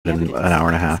in an hour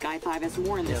and a half.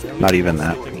 Not even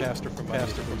that. Faster for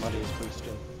money is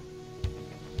boosted.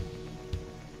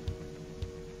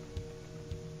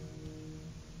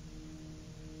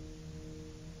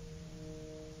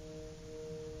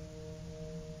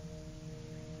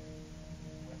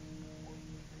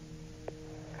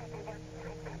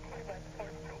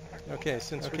 Okay,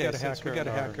 since we got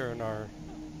a hacker in our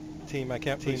team, I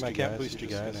can't boost you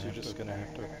guys. You're just gonna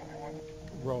have to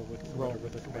roll with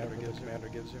the commander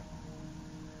gives you.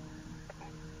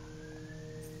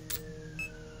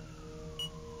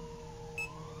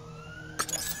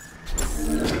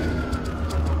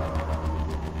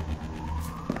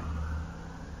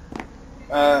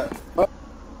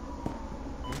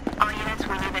 All units,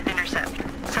 we need an intercept.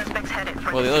 Suspects headed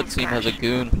for Well, the other team has a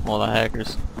goon, all the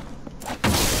hackers.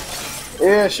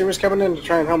 Yeah, she was coming in to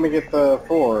try and help me get the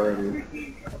 4,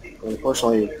 and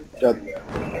unfortunately got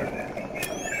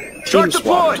team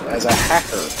swapped as a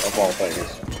hacker of all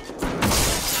things.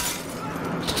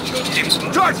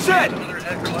 Charge set!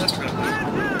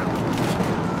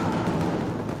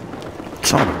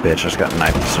 Son of a bitch, I just got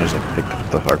knifed as soon as I picked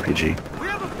up the RPG. We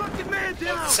have a fucking man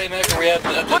down! Same hacker we had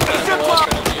at the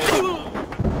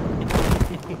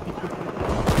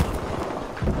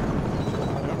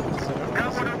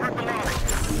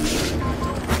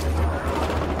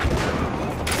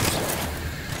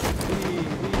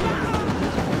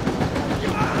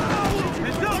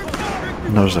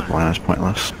No zipline is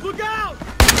pointless. Look out!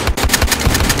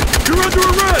 You're under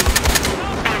arrest!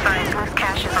 advised, loose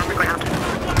cash is on the ground.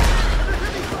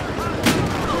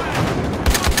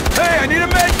 Hey, I need a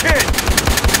med kit!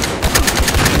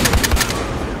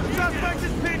 Suspect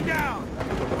is pinned down!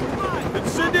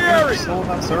 Incendiary! Still on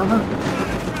that server?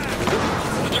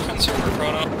 A different server,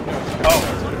 Chrono. Oh.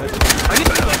 I need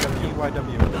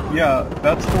EYW. Yeah,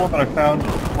 that's the one that I found,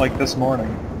 like, this morning.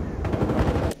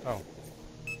 Oh.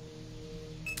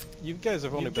 You guys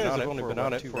have only been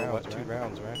on it for what, 2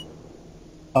 rounds, right?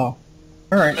 Oh.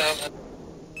 Alright.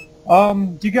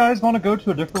 Do you guys want to go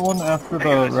to a different one after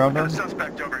the round ends?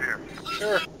 Suspect over here.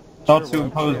 Sure. Not to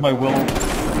impose my will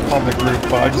on the group,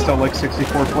 but I just don't like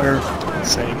 64 players.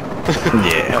 Same. All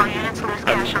Yeah. units, loose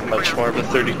cash on I'm the much more ground. of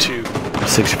a 32.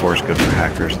 64 is good for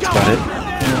hackers, that's about it.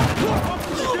 Yeah.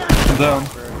 I'm down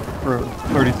for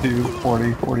 32,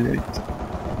 40, 48.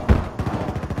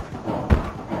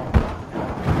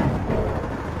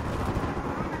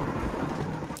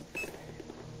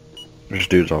 There's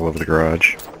dudes all over the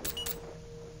garage.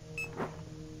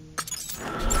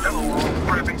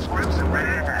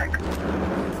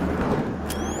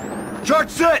 Charge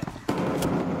set!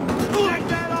 Take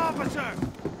that officer!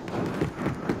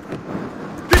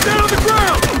 Get down on the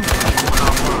ground!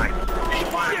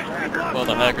 Well,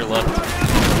 the hacker left.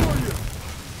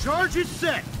 Charge is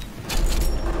set!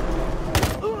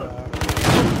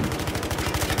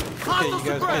 Okay, you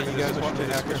guys want to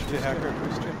hacker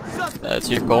boost you? That's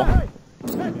your goal.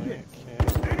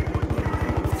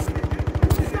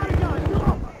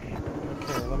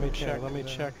 Okay, let me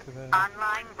check the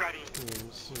Online ready.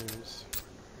 teams.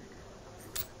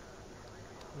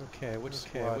 Okay, which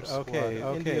squad? Okay,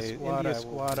 India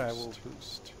squad I will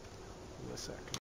boost. Give me a second.